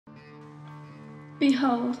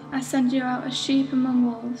Behold, I send you out as sheep among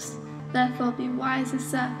wolves. Therefore be wise as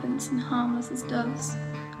serpents and harmless as doves.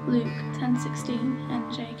 Luke 10:16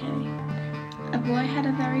 NJK. A boy had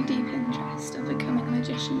a very deep interest of becoming a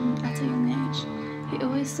magician at a young age. He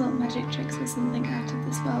always thought magic tricks were something out of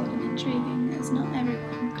this world and intriguing, as not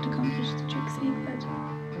everyone could accomplish the tricks he could.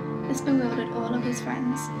 This bewildered all of his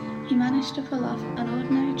friends. He managed to pull off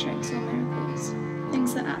unordinary tricks or miracles,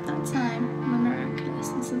 things that at that time were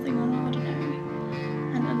miraculous and something unordinary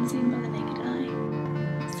and unseen by the naked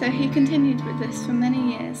eye. So he continued with this for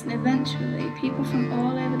many years, and eventually people from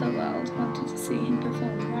all over the world wanted to see him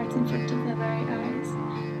perform right in front of their very eyes.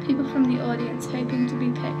 People from the audience hoping to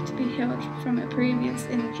be picked to be healed from a previous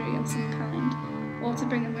injury of some kind, or to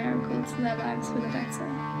bring a miracle to their lives for the better.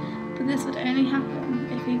 But this would only happen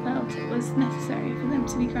if he felt it was necessary for them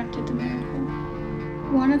to be granted a miracle.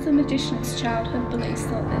 One of the magician's childhood bullies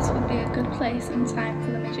thought this would be a good place and time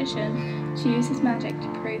for the magician to use his magic to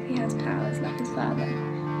prove he has powers like his father,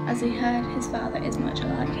 as he heard his father is much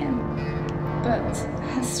like him, but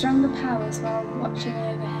has stronger powers while watching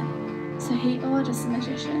over him. So he orders the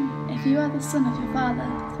magician, "If you are the son of your father,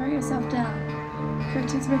 throw yourself down, for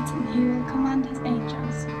it is written, he will command his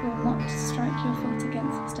angels, who will not strike your foot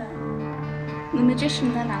against a stone." The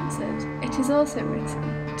magician then answered, "It is also written,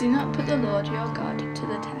 do not put the Lord your God to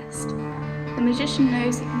the test." The magician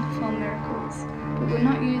knows he can perform miracles, but will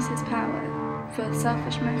not use his power for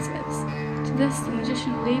selfish motives. To this the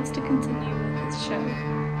magician leaves to continue with his show,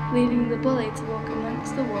 leaving the bully to walk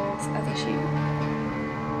amongst the wolves as a sheep.